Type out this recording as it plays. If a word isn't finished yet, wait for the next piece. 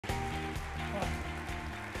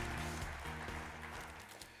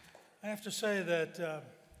have to say that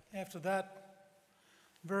after that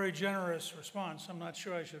very generous response, I'm not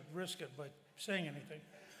sure I should risk it by saying anything.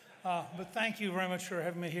 But thank you very much for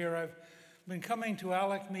having me here. I've been coming to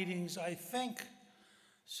ALEC meetings, I think,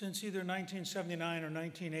 since either 1979 or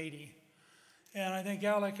 1980. And I think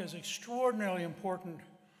ALEC is extraordinarily important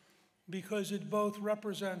because it both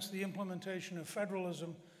represents the implementation of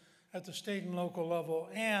federalism at the state and local level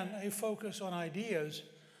and a focus on ideas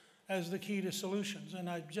as the key to solutions. And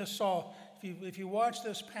I just saw, if you watch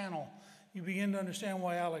this panel, you begin to understand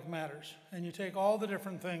why ALEC matters. And you take all the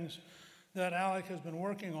different things that ALEC has been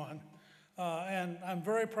working on. And I'm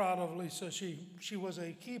very proud of Lisa. She was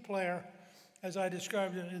a key player, as I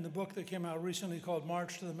described it in the book that came out recently called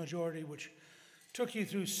March to the Majority, which took you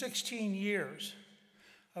through 16 years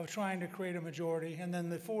of trying to create a majority, and then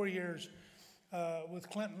the 4 years with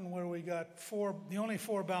Clinton where we got the only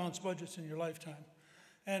 4 balanced budgets in your lifetime.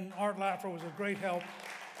 And Art Laffer was a great help.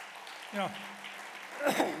 You know,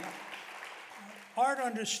 Art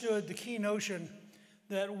understood the key notion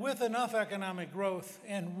that with enough economic growth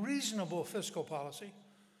and reasonable fiscal policy,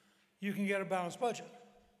 you can get a balanced budget.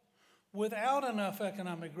 Without enough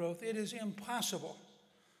economic growth, it is impossible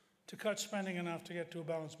to cut spending enough to get to a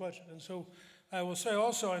balanced budget. And so I will say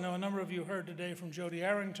also, I know a number of you heard today from Jody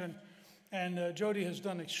Arrington, and Jody has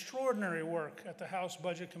done extraordinary work at the House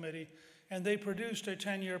Budget Committee, and they produced a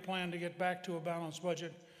 10-year plan to get back to a balanced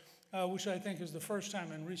budget, which I think is the first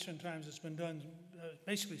time in recent times it's been done,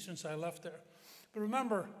 basically since I left there. But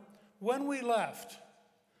remember, when we left,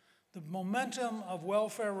 the momentum of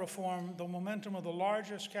welfare reform, the momentum of the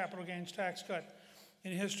largest capital gains tax cut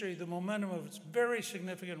in history, the momentum of its very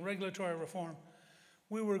significant regulatory reform,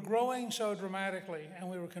 we were growing so dramatically and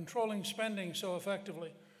we were controlling spending so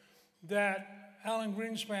effectively that Alan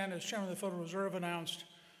Greenspan, as chairman of the Federal Reserve, announced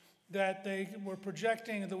that they were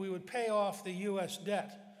projecting that we would pay off the US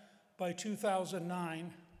debt by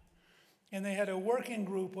 2009, and they had a working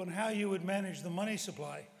group on how you would manage the money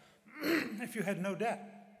supply if you had no debt.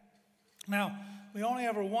 Now, we only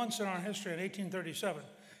ever once in our history, in 1837,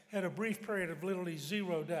 had a brief period of literally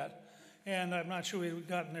zero debt. And I'm not sure we'd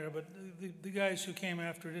gotten there, but the guys who came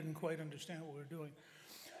after didn't quite understand what we were doing.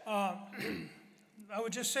 I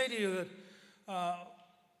would just say to you that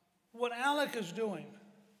what ALEC is doing,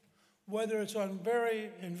 whether it's on very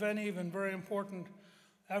inventive and very important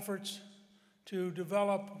efforts to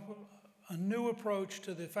develop a new approach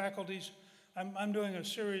to the faculties. I'm doing a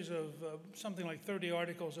series of something like 30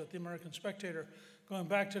 articles at the American Spectator going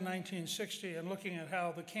back to 1960 and looking at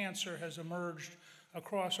how the cancer has emerged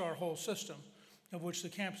across our whole system, of which the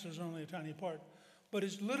campus is only a tiny part. But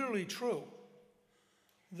it's literally true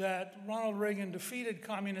that Ronald Reagan defeated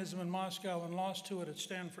communism in Moscow and lost to it at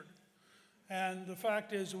Stanford. And the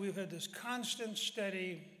fact is we've had this constant,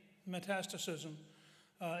 steady metastatism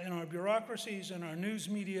in our bureaucracies, in our news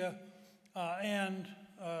media, and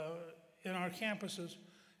in our campuses.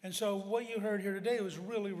 And so what you heard here today was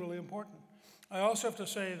really, really important. I also have to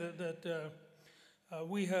say that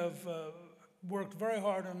we have worked very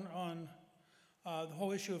hard on the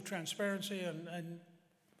whole issue of transparency, and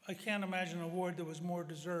I can't imagine an award that was more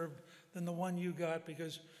deserved than the one you got,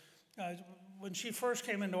 because when she first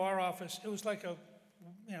came into our office, it was like a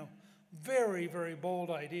very, very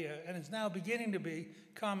bold idea, and it's now beginning to be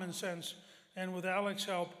common sense. And with ALEC's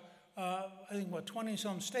help, I think,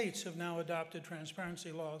 20-some states have now adopted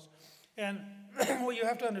transparency laws. And what you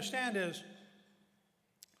have to understand is,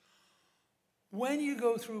 when you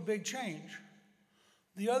go through big change,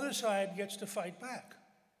 the other side gets to fight back.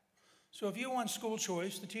 So if you want school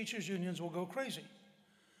choice, the teachers' unions will go crazy.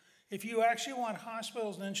 If you actually want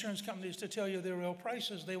hospitals and insurance companies to tell you their real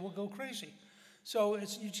prices, they will go crazy. So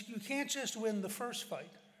you can't just win the first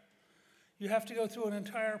fight. You have to go through an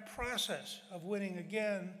entire process of winning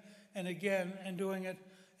again and again and doing it.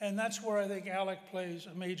 And that's where I think ALEC plays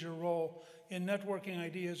a major role in networking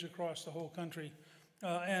ideas across the whole country.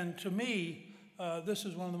 And to me, this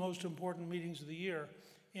is one of the most important meetings of the year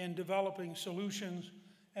in developing solutions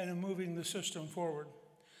and in moving the system forward.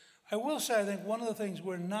 I will say, I think one of the things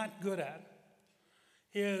we're not good at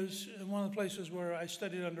is, in one of the places where I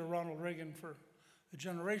studied under Ronald Reagan for a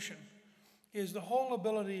generation, is the whole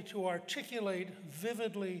ability to articulate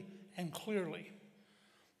vividly and clearly.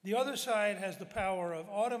 The other side has the power of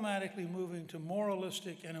automatically moving to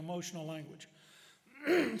moralistic and emotional language.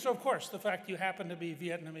 So, of course, the fact you happen to be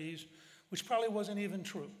Vietnamese, which probably wasn't even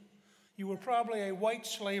true. You were probably a white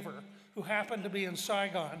slaver who happened to be in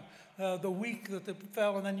Saigon the week that it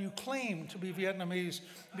fell, and then you claimed to be Vietnamese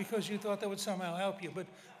because you thought that would somehow help you. But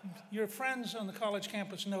your friends on the college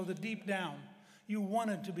campus know that deep down, you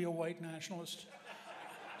wanted to be a white nationalist.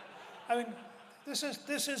 I mean, This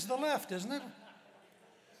is the left, isn't it?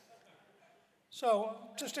 So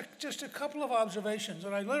just a couple of observations.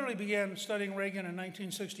 And I literally began studying Reagan in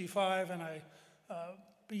 1965, and I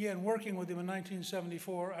began working with him in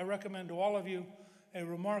 1974. I recommend to all of you a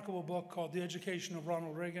remarkable book called The Education of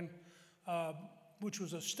Ronald Reagan, which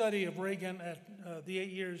was a study of Reagan at the 8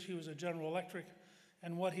 years he was at General Electric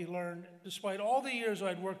and what he learned. Despite all the years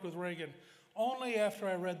I'd worked with Reagan, only after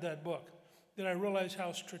I read that book did I realize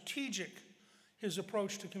how strategic his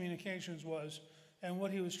approach to communications was and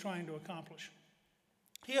what he was trying to accomplish.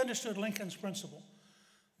 He understood Lincoln's principle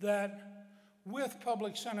that with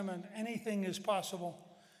public sentiment, anything is possible,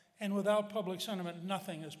 and without public sentiment,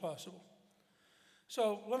 nothing is possible.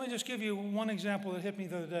 So let me just give you one example that hit me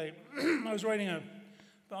the other day. I was writing an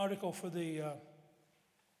article for the,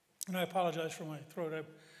 and I apologize for my throat.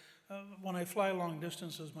 When I fly long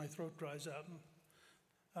distances, my throat dries out,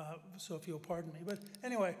 so if you'll pardon me. But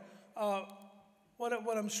anyway,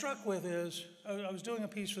 what I'm struck with is, I was doing a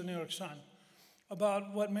piece for the New York Sun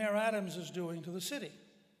about what Mayor Adams is doing to the city.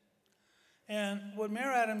 And what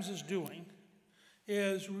Mayor Adams is doing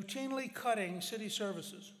is routinely cutting city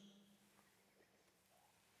services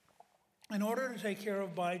in order to take care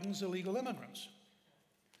of Biden's illegal immigrants.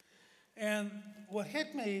 And what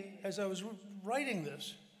hit me as I was writing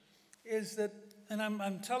this is that, and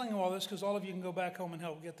I'm telling you all this because all of you can go back home and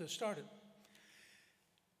help get this started.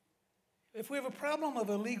 If we have a problem of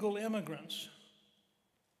illegal immigrants,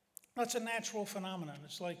 that's a natural phenomenon.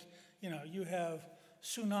 It's like, you have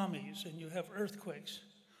tsunamis and you have earthquakes.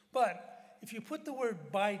 But if you put the word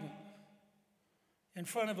Biden in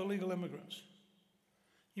front of illegal immigrants,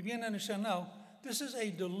 you begin to understand, no, this is a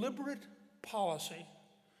deliberate policy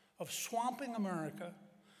of swamping America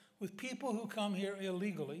with people who come here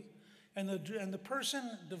illegally, and the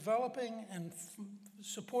person developing and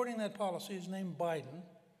supporting that policy is named Biden.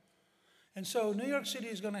 And so New York City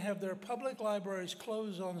is going to have their public libraries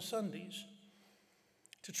closed on Sundays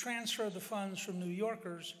to transfer the funds from New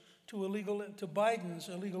Yorkers to Biden's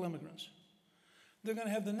illegal immigrants. They're going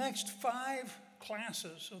to have the next 5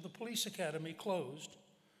 classes of the police academy closed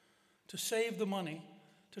to save the money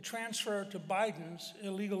to transfer to Biden's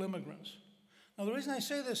illegal immigrants. Now, the reason I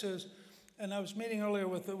say this is, and I was meeting earlier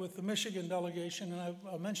with the Michigan delegation, and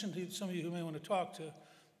I'll mention to some of you who may want to talk to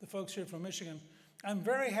the folks here from Michigan. I'm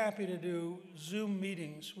very happy to do Zoom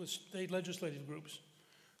meetings with state legislative groups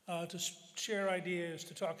to share ideas,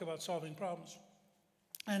 to talk about solving problems.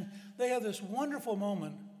 And they have this wonderful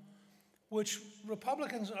moment which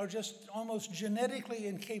Republicans are just almost genetically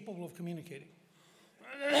incapable of communicating.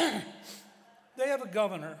 They have a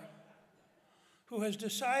governor who has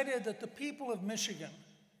decided that the people of Michigan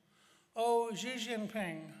owe Xi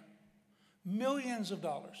Jinping millions of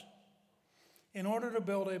dollars in order to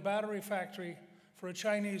build a battery factory for a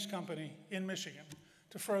Chinese company in Michigan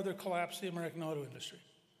to further collapse the American auto industry.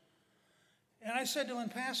 And I said to him in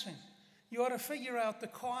passing, you ought to figure out the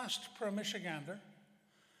cost per Michigander,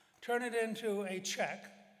 turn it into a check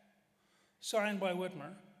signed by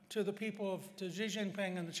Whitmer to the people to Xi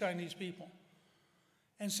Jinping and the Chinese people,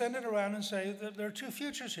 and send it around and say that there are 2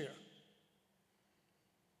 futures here.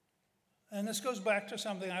 And this goes back to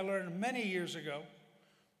something I learned many years ago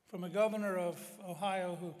from a governor of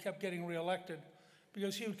Ohio who kept getting reelected,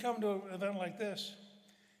 because he would come to an event like this,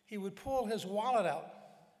 he would pull his wallet out,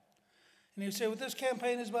 and he would say, well, this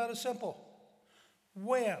campaign is about as simple.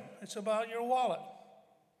 When? It's about your wallet.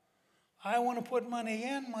 I want to put money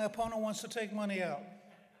in, my opponent wants to take money out.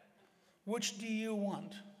 Which do you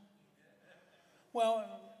want? Well,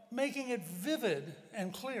 making it vivid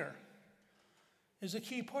and clear is a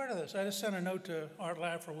key part of this. I just sent a note to Art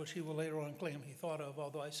Laffer, which he will later on claim he thought of,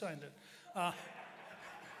 although I signed it.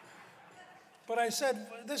 But I said,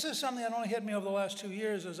 this is something that only hit me over the last 2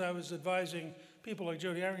 years as I was advising people like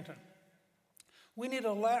Jody Arrington. We need a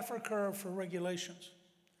Laffer curve for regulations,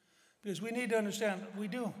 because we need to understand that we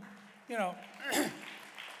do.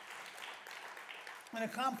 In a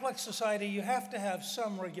complex society, you have to have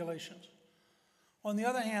some regulations. On the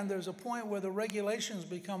other hand, there's a point where the regulations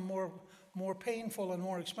become more painful and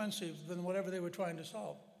more expensive than whatever they were trying to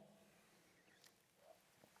solve.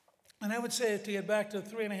 And I would say to get back to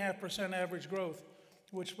 3.5% average growth,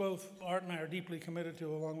 which both Art and I are deeply committed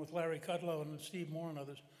to, along with Larry Kudlow and Steve Moore and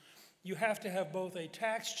others, you have to have both a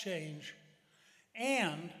tax change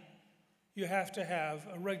and you have to have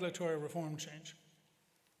a regulatory reform change.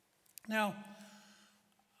 Now,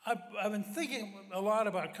 I've been thinking a lot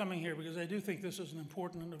about coming here because I do think this is an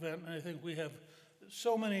important event, and I think we have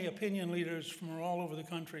so many opinion leaders from all over the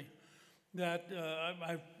country that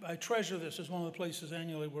I treasure this as one of the places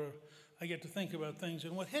annually where I get to think about things.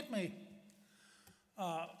 And what hit me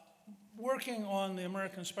working on the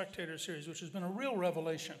American Spectator series, which has been a real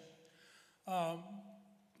revelation,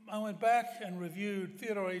 I went back and reviewed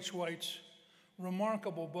Theodore H. White's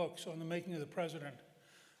remarkable books on the making of the president.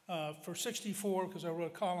 For 64, because I wrote a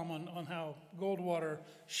column on how Goldwater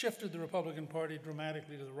shifted the Republican Party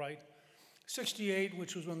dramatically to the right. 68,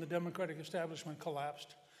 which was when the Democratic establishment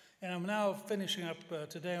collapsed. And I'm now finishing up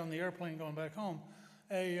today on the airplane going back home,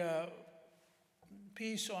 a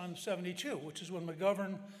piece on 72, which is when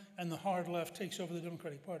McGovern and the hard left takes over the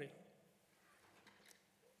Democratic Party.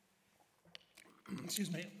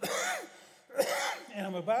 Excuse me. And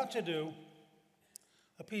I'm about to do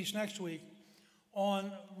a piece next week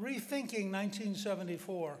on rethinking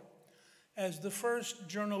 1974 as the first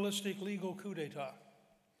journalistic legal coup d'etat.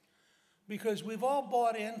 Because we've all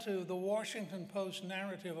bought into the Washington Post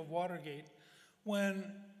narrative of Watergate when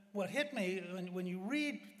what hit me, when you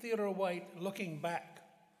read Theodore White looking back,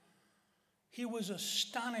 he was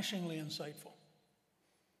astonishingly insightful.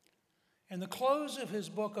 In the close of his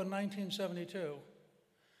book on 1972,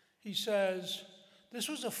 he says, this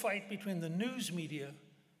was a fight between the news media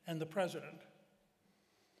and the president.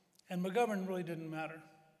 And McGovern really didn't matter.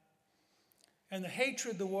 And the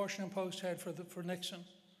hatred the Washington Post had for Nixon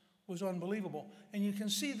was unbelievable. And you can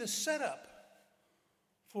see the setup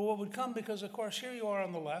for what would come because, of course, here you are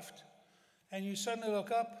on the left, and you suddenly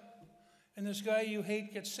look up, and this guy you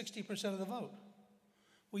hate gets 60% of the vote.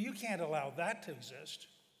 Well, you can't allow that to exist.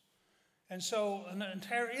 And so an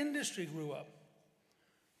entire industry grew up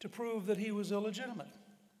to prove that he was illegitimate.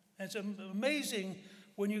 And it's amazing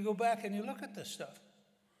when you go back and you look at this stuff.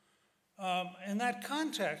 In that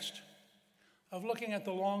context of looking at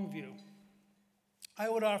the long view, I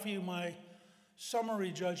would offer you my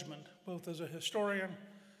summary judgment, both as a historian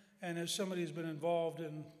and as somebody who's been involved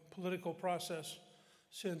in political process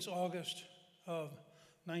since August of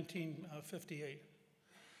 1958.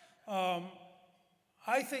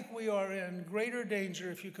 I think we are in greater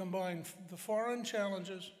danger if you combine the foreign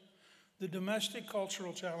challenges, the domestic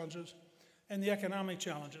cultural challenges, and the economic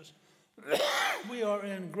challenges. We are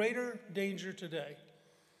in greater danger today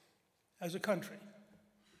as a country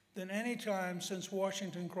than any time since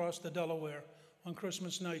Washington crossed the Delaware on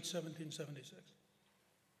Christmas night, 1776.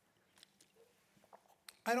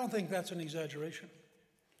 I don't think that's an exaggeration.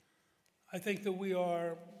 I think that we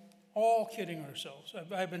are all kidding ourselves.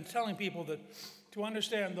 I've been telling people that to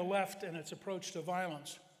understand the left and its approach to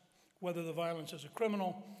violence, whether the violence is a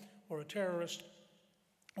criminal or a terrorist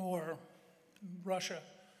or Russia,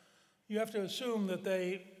 you have to assume that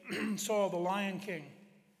they saw The Lion King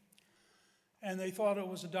and they thought it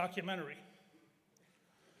was a documentary.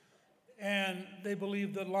 And they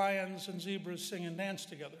believed that lions and zebras sing and dance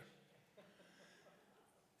together.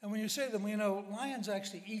 And when you say to them, well, you know, lions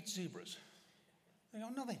actually eat zebras. They go,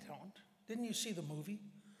 no, they don't. Didn't you see the movie?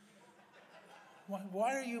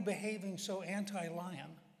 Why are you behaving so anti-lion?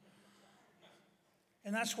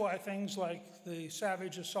 And that's why things like the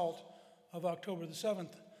savage assault of October the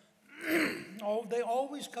 7th, they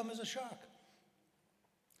always come as a shock.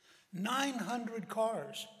 900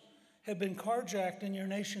 cars have been carjacked in your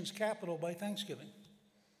nation's capital by Thanksgiving.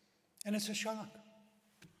 And it's a shock.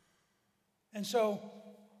 And so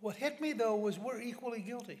what hit me, though, was we're equally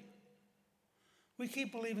guilty. We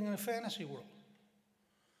keep believing in a fantasy world.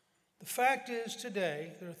 The fact is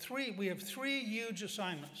today, we have three huge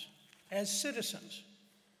assignments as citizens,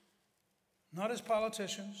 not as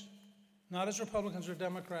politicians, not as Republicans or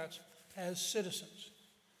Democrats, as citizens.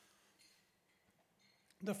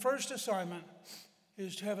 The first assignment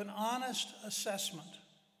is to have an honest assessment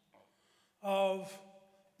of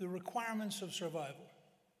the requirements of survival.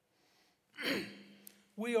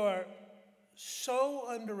 We are so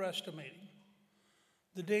underestimating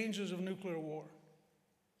the dangers of nuclear war.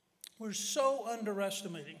 We're so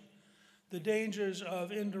underestimating the dangers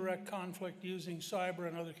of indirect conflict using cyber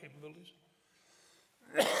and other capabilities.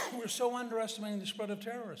 We're so underestimating the spread of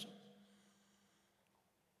terrorism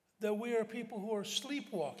that we are people who are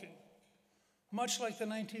sleepwalking, much like the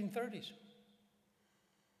 1930s,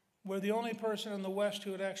 where the only person in the West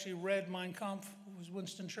who had actually read Mein Kampf was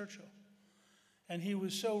Winston Churchill. And he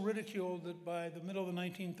was so ridiculed that by the middle of the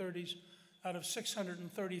 1930s, out of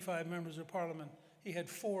 635 members of parliament, he had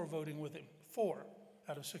 4 voting with him, 4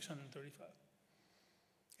 out of 635.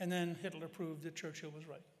 And then Hitler proved that Churchill was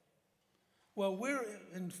right. Well, we're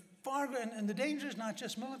in and the danger is not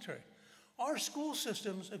just military. Our school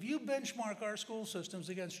systems, if you benchmark our school systems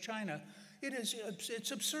against China,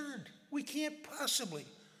 it's absurd. We can't possibly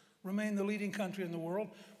remain the leading country in the world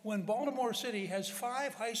when Baltimore City has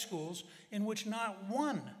 5 high schools in which not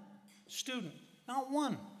one student, not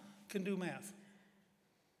one, can do math.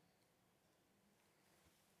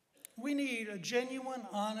 We need a genuine,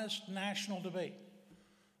 honest national debate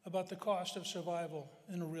about the cost of survival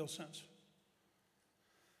in a real sense.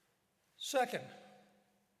 Second,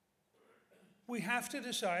 we have to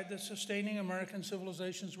decide that sustaining American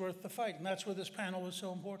civilization is worth the fight, and that's where this panel is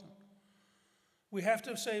so important. We have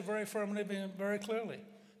to say very affirmatively and very clearly,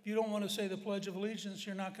 if you don't want to say the Pledge of Allegiance,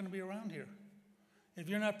 you're not going to be around here. If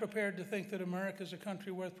you're not prepared to think that America is a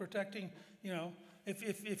country worth protecting, you know,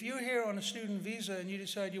 if you're here on a student visa and you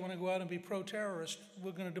decide you want to go out and be pro-terrorist,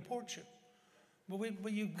 we're going to deport you.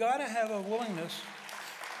 But you've got to have a willingness.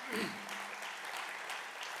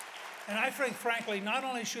 And I think, frankly, not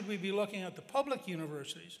only should we be looking at the public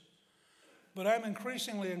universities, but I'm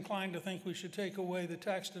increasingly inclined to think we should take away the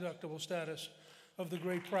tax-deductible status of the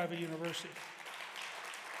great private universities.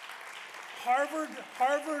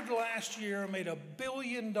 Harvard last year made $1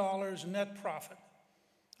 billion net profit,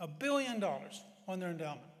 $1 billion on their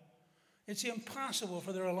endowment. It's impossible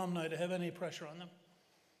for their alumni to have any pressure on them.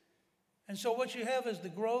 And so what you have is the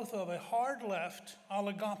growth of a hard left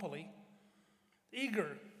oligopoly,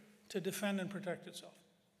 eager to defend and protect itself.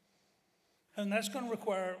 And that's going to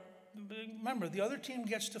require, remember, the other team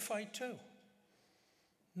gets to fight too.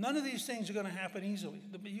 None of these things are going to happen easily.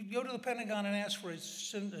 You go to the Pentagon and ask for a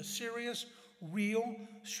serious, real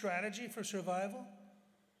strategy for survival,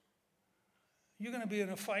 you're going to be in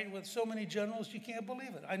a fight with so many generals you can't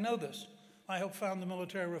believe it. I know this. I helped found the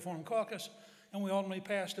Military Reform Caucus, and we ultimately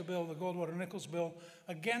passed a bill, the Goldwater-Nichols bill,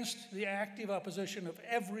 against the active opposition of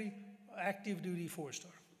every active duty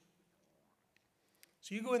four-star.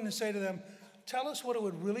 So you go in and say to them, tell us what it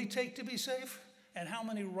would really take to be safe, and how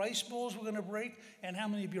many rice bowls we're going to break, and how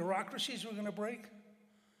many bureaucracies we're going to break.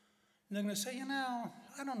 And they're going to say, you know,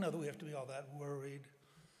 I don't know that we have to be all that worried.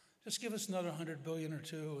 Just give us another 100 billion or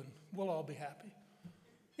two, and we'll all be happy.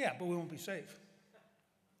 Yeah, but we won't be safe.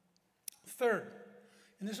 Third,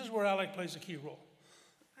 and this is where ALEC plays a key role.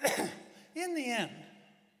 In the end,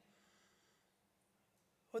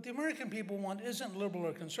 what the American people want isn't liberal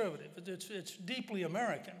or conservative. It's deeply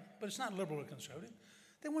American, but it's not liberal or conservative.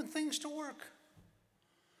 They want things to work.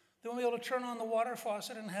 They want to be able to turn on the water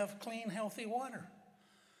faucet and have clean, healthy water.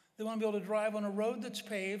 They want to be able to drive on a road that's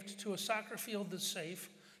paved to a soccer field that's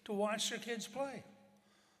safe to watch their kids play.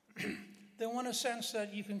 They want a sense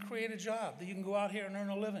that you can create a job, that you can go out here and earn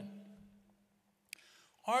a living.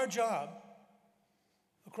 Our job,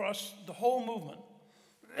 across the whole movement,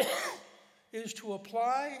 is to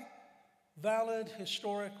apply valid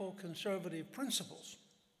historical conservative principles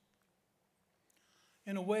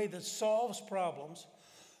in a way that solves problems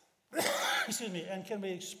excuse me, and can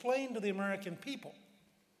be explained to the American people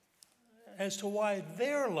as to why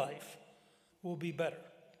their life will be better.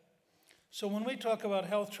 So when we talk about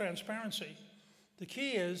health transparency, the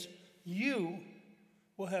key is you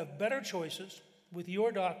will have better choices with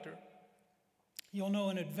your doctor. You'll know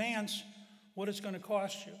in advance what it's going to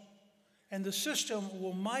cost you. And the system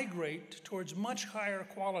will migrate towards much higher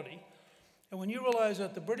quality. And when you realize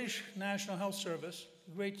that the British National Health Service,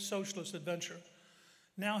 the great socialist adventure,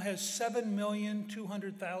 now has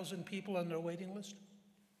 7,200,000 people on their waiting list,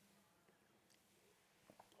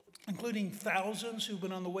 including thousands who've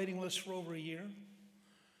been on the waiting list for over a year.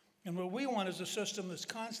 And what we want is a system that's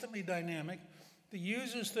constantly dynamic, that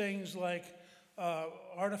uses things like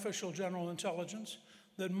artificial general intelligence,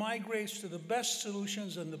 that migrates to the best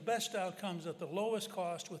solutions and the best outcomes at the lowest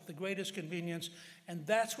cost with the greatest convenience, and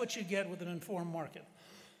that's what you get with an informed market.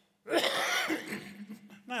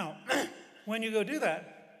 Now, when you go do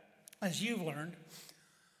that, as you've learned,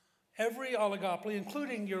 every oligopoly,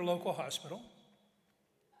 including your local hospital,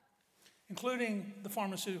 including the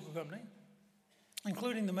pharmaceutical company,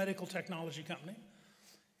 including the medical technology company,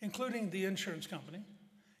 including the insurance company,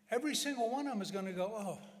 every single one of them is going to go,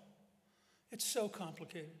 oh, it's so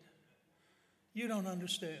complicated. You don't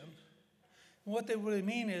understand. And what they really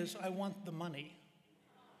mean is, I want the money.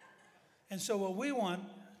 And so what we want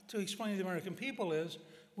to explain to the American people is,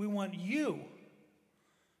 we want you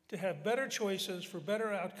to have better choices for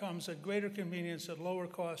better outcomes at greater convenience at lower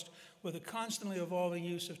cost with a constantly evolving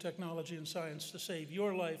use of technology and science to save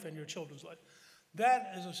your life and your children's life.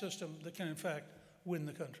 That is a system that can, in fact, win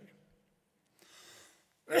the country.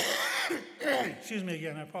 Excuse me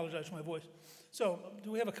again, I apologize for my voice. So,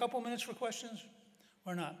 do we have a couple minutes for questions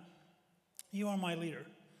or not? You are my leader.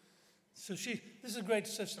 So this is a great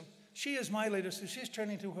system. She is my leader, so she's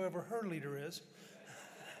turning to whoever her leader is.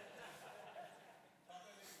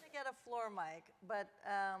 Get a floor mic, but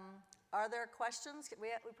are there questions? We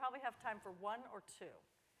probably have time for one or two.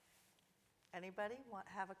 Anybody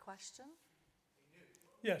have a question?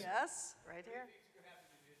 Yes. Yes, right here.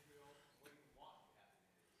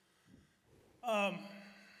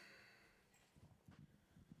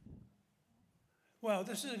 Well,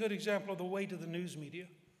 this is a good example of the weight of the news media.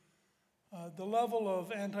 The level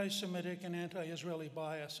of anti-Semitic and anti-Israeli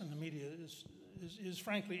bias in the media is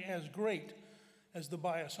frankly as great as the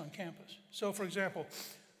bias on campus. So, for example,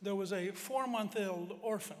 there was a 4-month-old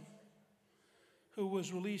orphan who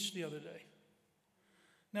was released the other day.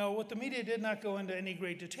 Now, what the media did not go into any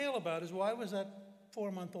great detail about is why was that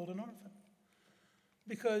 4-month-old an orphan?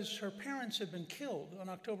 Because her parents had been killed on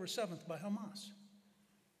October 7th by Hamas.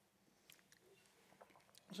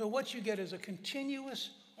 So what you get is a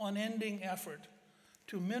continuous, unending effort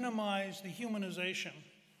to minimize the humanization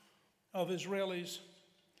of Israelis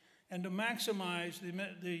and to maximize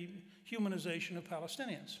the humanization of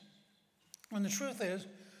Palestinians. And the truth is,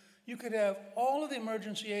 you could have all of the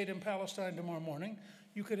emergency aid in Palestine tomorrow morning.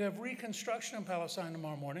 You could have reconstruction in Palestine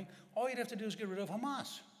tomorrow morning. All you'd have to do is get rid of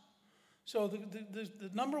Hamas. So the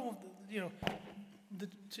number one,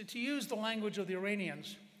 to use the language of the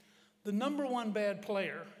Iranians, the number one bad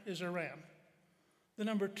player is Iran. The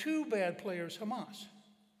number two bad player is Hamas.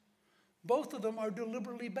 Both of them are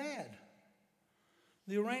deliberately bad.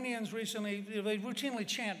 The Iranians recently, they routinely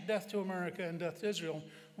chant death to America and death to Israel.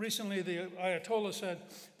 Recently, the Ayatollah said,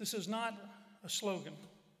 this is not a slogan.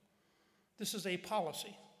 This is a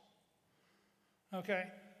policy. Okay?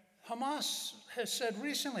 Hamas has said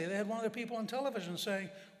recently, they had one of the people on television saying,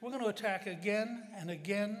 we're going to attack again and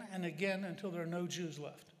again and again until there are no Jews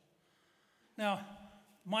left. Now,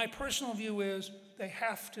 my personal view is they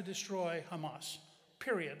have to destroy Hamas,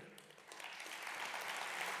 period.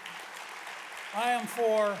 I'm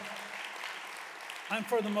for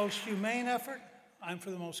the most humane effort. I'm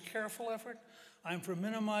for the most careful effort. I'm for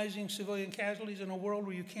minimizing civilian casualties in a world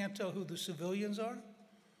where you can't tell who the civilians are.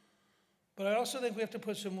 But I also think we have to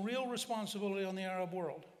put some real responsibility on the Arab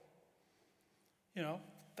world. You know,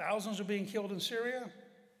 thousands are being killed in Syria.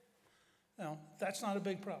 No, that's not a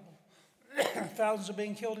big problem. Thousands are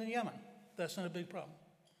being killed in Yemen. That's not a big problem.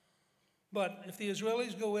 But if the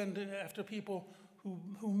Israelis go in after people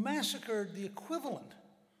who massacred the equivalent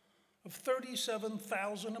of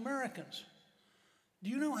 37,000 Americans, do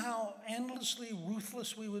you know how endlessly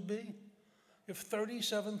ruthless we would be if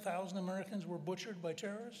 37,000 Americans were butchered by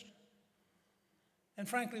terrorists? And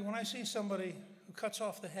frankly, when I see somebody who cuts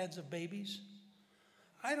off the heads of babies,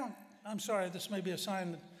 I'm sorry, this may be a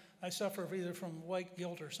sign that I suffer either from white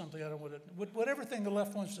guilt or something. I don't know whatever thing the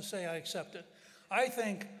left wants to say, I accept it. I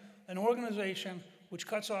think an organization which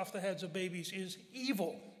cuts off the heads of babies is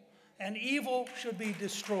evil, and evil should be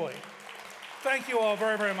destroyed. Thank you all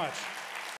very, very much.